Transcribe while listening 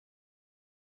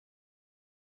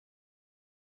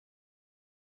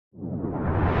Hello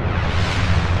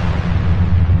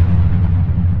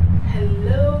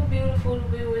beautiful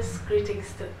viewers,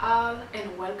 greetings to all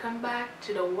and welcome back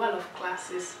to the Wollof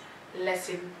classes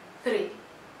lesson 3.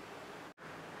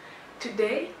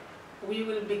 Today we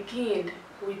will begin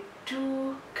with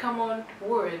two common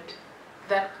words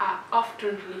that are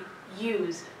often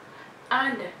used,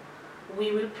 and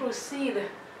we will proceed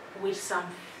with some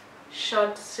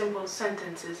short simple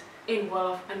sentences in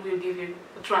Wollof and we'll give you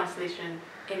a translation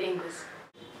in English.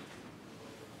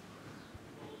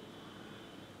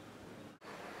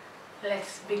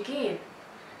 Let's begin.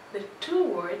 The two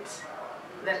words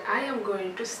that I am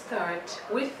going to start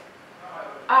with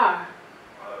are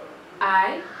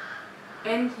I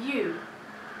and you.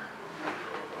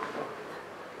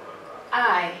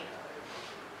 I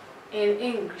in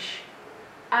English,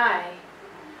 I,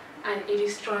 and it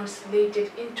is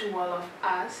translated into Wolof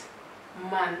as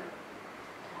man,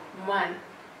 man,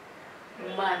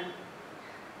 man.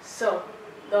 So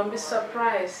don't be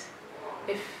surprised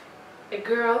if a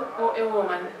girl or a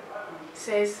woman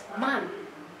says man,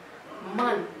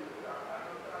 man,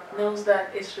 knows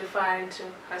that it's referring to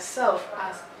herself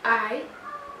as I.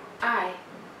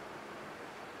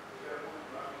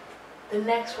 The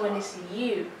next one is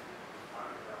you,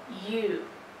 you.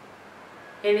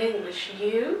 In English,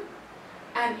 you,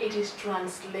 and it is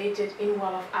translated in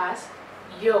Wolof as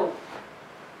yo,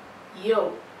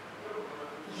 yo,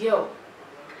 yo.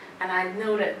 And I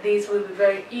know that these will be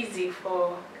very easy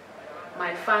for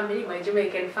my family, my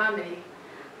Jamaican family,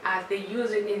 as they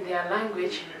use it in their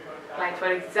language. Like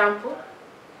for example,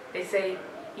 they say,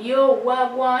 yo,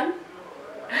 wagwan.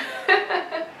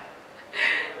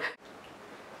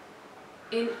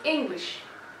 In English,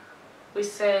 we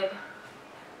said,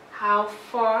 how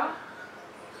far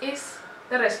is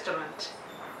the restaurant?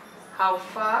 How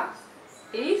far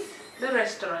is the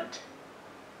restaurant?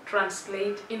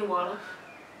 Translate in Wolof,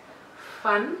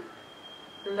 fan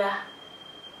la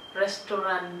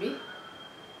restaurant bi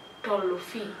tollu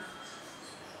fi.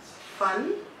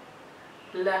 Fan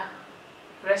la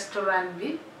restaurant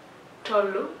bi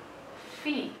tollu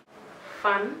fi.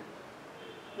 Fan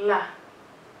la,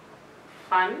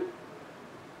 fan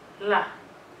la.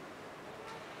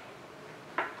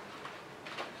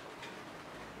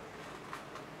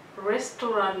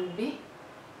 Restaurant bi,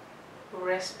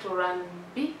 restaurant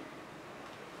bi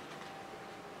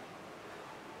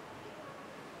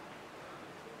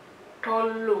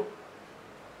tollu,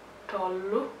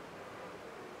 tollu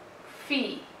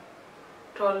fi,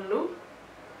 tollu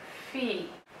fi.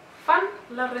 Fan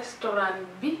la restaurant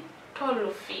bi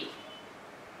tollu fi.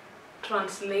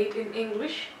 Translate in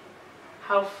English,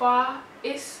 how far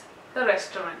is the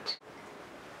restaurant?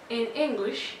 In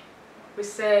English, we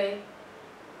say,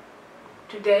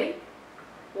 today,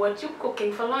 what you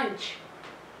cooking for lunch?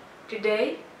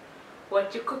 Today,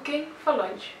 what you cooking for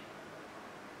lunch?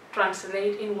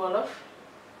 Translate in Wolof,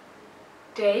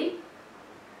 tey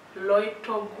looy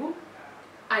toggu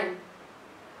añ.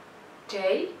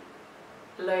 Tey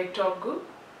looy toggu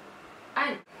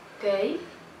añ. Tey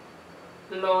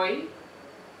looy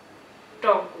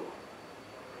toggu.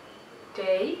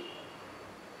 Tey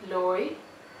looy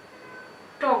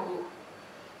toggu.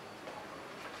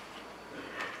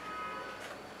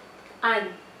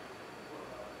 Añ,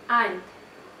 añ,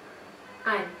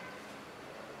 añ.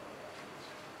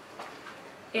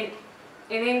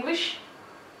 In English,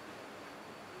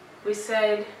 we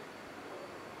said,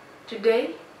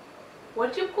 today,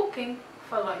 what you cooking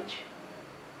for lunch?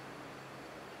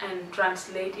 And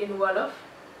translate in Wolof,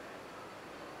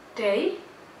 tey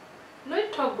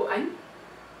looy toggu añ.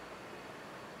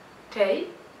 Tey,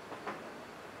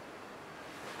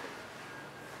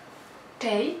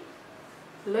 tey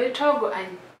looy toggu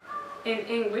añ. In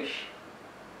English,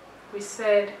 we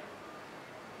said,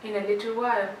 in a little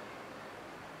while.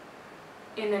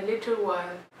 In a little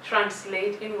while.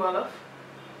 Translate in Wolof,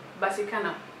 ba si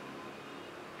kanam.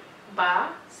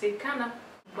 Ba si kanam.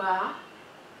 Ba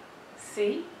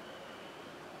si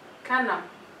kanam.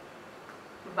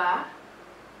 Ba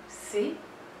si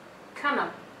kanam.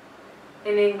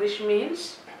 In English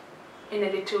means in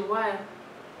a little while.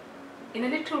 In a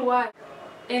little while.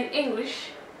 In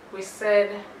English, we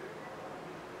said,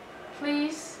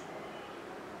 please,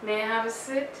 may I have a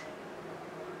seat?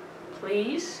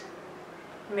 Please,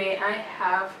 may I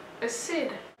have a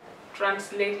seat?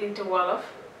 Translate into Wolof,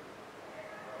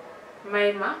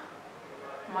 may ma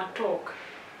toog.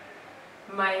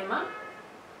 May ma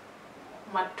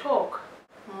toog.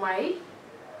 May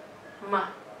ma.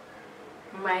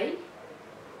 May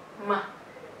ma.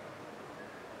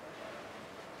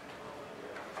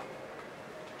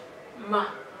 Ma.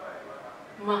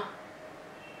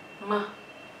 Ma.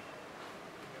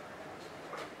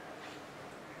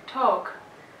 talk,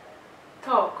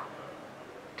 talk,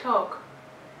 talk.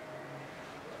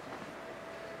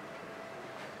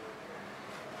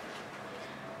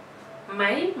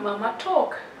 My mama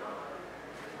talk.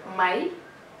 My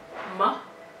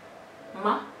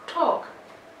ma talk.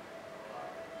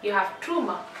 You have two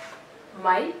ma.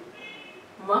 My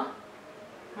ma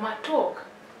talk.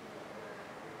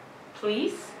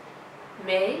 Please,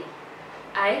 may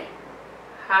I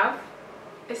have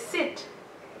a seat?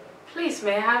 Please,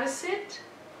 may I have a seat?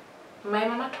 My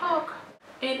mama talk.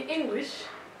 In English,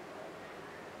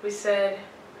 we said,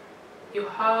 you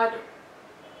heard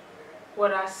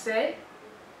what I say.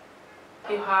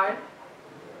 You heard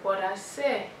what I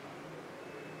say.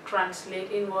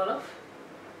 Translate in Wolof.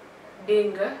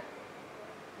 Denga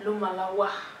lumala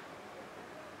wah.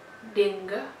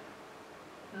 Denga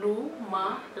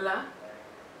lumala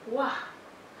wah.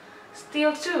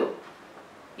 Still too,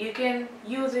 you can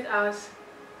use it as,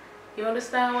 you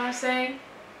understand what I'm saying?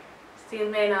 Still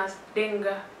mean as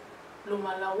denga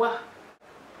lumala wah.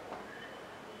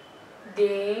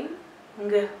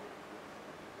 Denga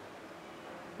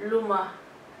luma.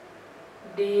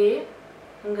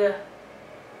 Denga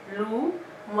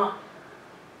luma.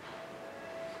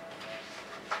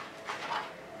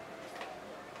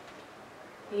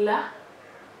 La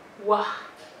wah.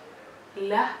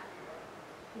 La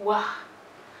wah.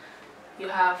 You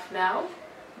have now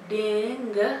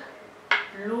denga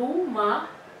luma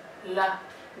la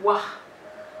wah.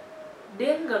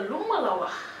 Denga luma la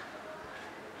wah.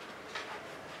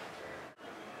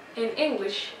 In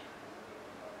English,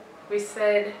 we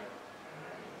said,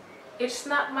 it's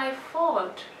not my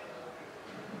fault.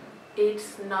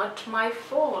 It's not my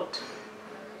fault.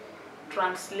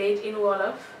 Translate in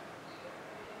Wolof.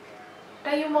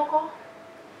 Tayumoko.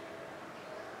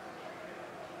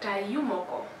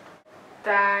 Tayumoko.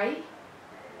 Tai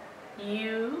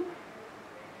you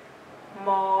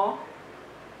mo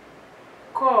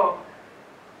ko.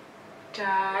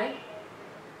 Tai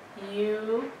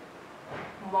you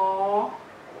mo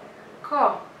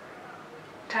ko.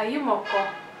 Tayumoko.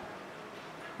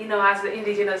 You know, as the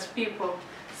indigenous people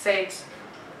say it,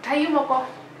 Tayumoko.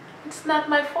 It's not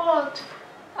my fault.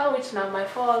 Oh, it's not my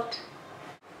fault.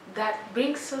 That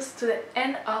brings us to the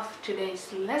end of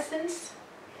today's lessons.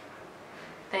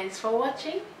 Thanks for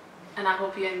watching, and I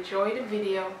hope you enjoyed the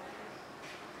video.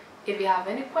 If you have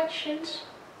any questions,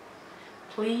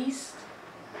 please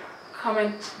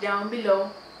comment down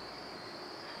below.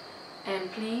 And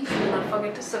please do not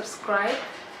forget to subscribe.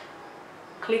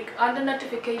 Click on the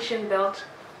notification bell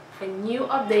for new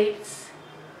updates.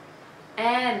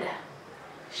 And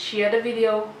share the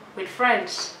video with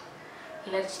friends.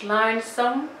 Let's learn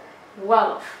some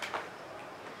Wollof.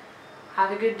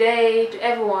 Have a good day to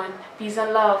everyone. Peace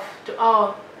and love to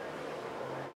all.